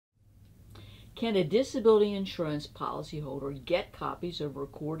Can a disability insurance policyholder get copies of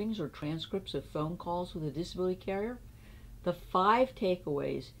recordings or transcripts of phone calls with a disability carrier? The 5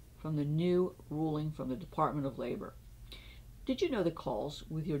 takeaways from the new ruling from the Department of Labor. Did you know that calls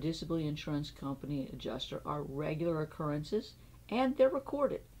with your disability insurance company adjuster are regular occurrences and they're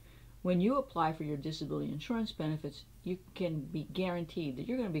recorded? When you apply for your disability insurance benefits, you can be guaranteed that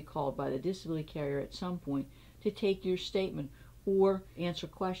you're going to be called by the disability carrier at some point to take your statement or answer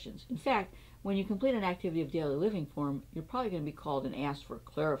questions. In fact, when you complete an activity of daily living form, you're probably going to be called and asked for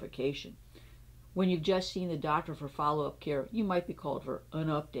clarification. When you've just seen the doctor for follow-up care, you might be called for an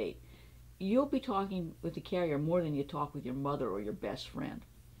update. You'll be talking with the carrier more than you talk with your mother or your best friend.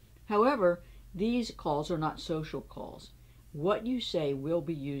 However, these calls are not social calls. What you say will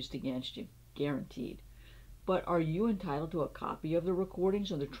be used against you, guaranteed. But are you entitled to a copy of the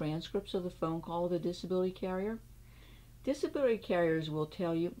recordings or the transcripts of the phone call with a disability carrier? Disability carriers will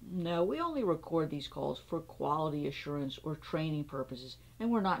tell you, no, we only record these calls for quality assurance or training purposes, and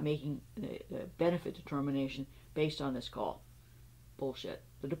we're not making a benefit determination based on this call. Bullshit.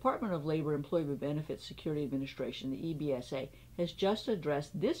 The Department of Labor Employee Benefits Security Administration, the EBSA, has just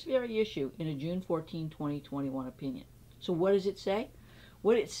addressed this very issue in a June 14, 2021 opinion. So what does it say?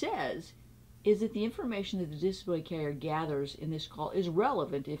 What it says is that the information that the disability carrier gathers in this call is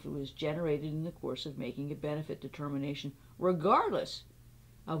relevant if it was generated in the course of making a benefit determination, regardless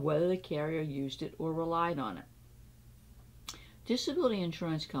of whether the carrier used it or relied on it. Disability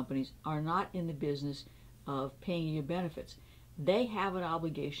insurance companies are not in the business of paying you benefits. They have an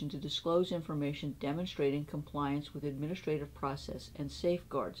obligation to disclose information demonstrating compliance with administrative process and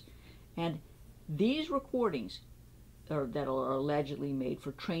safeguards. And these recordings that are allegedly made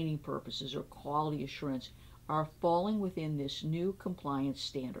for training purposes or quality assurance are falling within this new compliance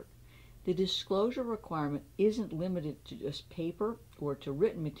standard. The disclosure requirement isn't limited to just paper or to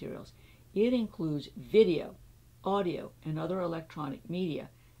written materials. It includes video, audio, and other electronic media,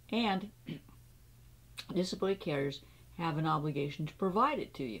 and disability carriers have an obligation to provide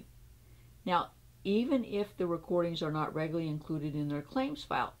it to you. Now, even if the recordings are not regularly included in their claims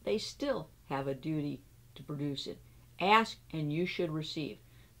file, they still have a duty to produce it. Ask and you should receive.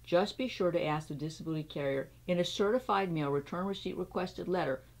 Just be sure to ask the disability carrier in a certified mail return receipt requested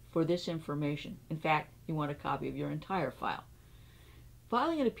letter for this information. In fact, you want a copy of your entire file.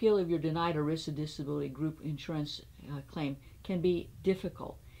 Filing an appeal of your denied ERISA disability group insurance claim can be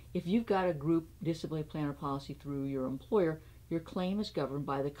difficult. If you've got a group disability plan or policy through your employer, your claim is governed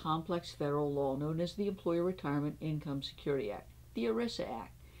by the complex federal law known as the Employer Retirement Income Security Act, the ERISA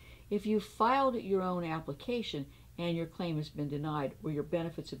Act. If you filed your own application and your claim has been denied or your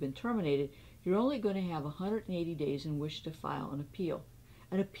benefits have been terminated, you're only going to have 180 days in which to file an appeal.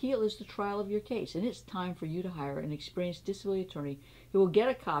 An appeal is the trial of your case, and it's time for you to hire an experienced disability attorney who will get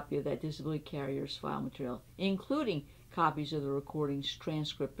a copy of that disability carrier's file material, including copies of the recordings,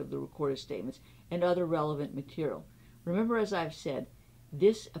 transcript of the recorded statements, and other relevant material. Remember, as I've said,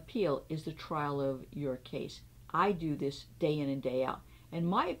 this appeal is the trial of your case. I do this day in and day out, and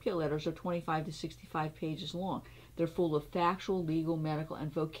my appeal letters are 25 to 65 pages long. They're full of factual, legal, medical,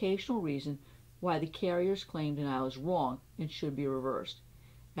 and vocational reason why the carrier's claim denial is wrong and should be reversed.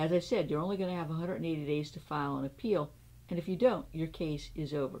 As I said, you're only going to have 180 days to file an appeal, and if you don't, your case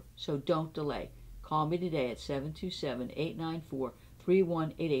is over. So don't delay. Call me today at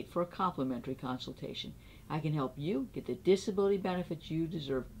 727-894-3188 for a complimentary consultation. I can help you get the disability benefits you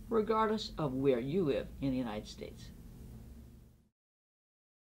deserve, regardless of where you live in the United States.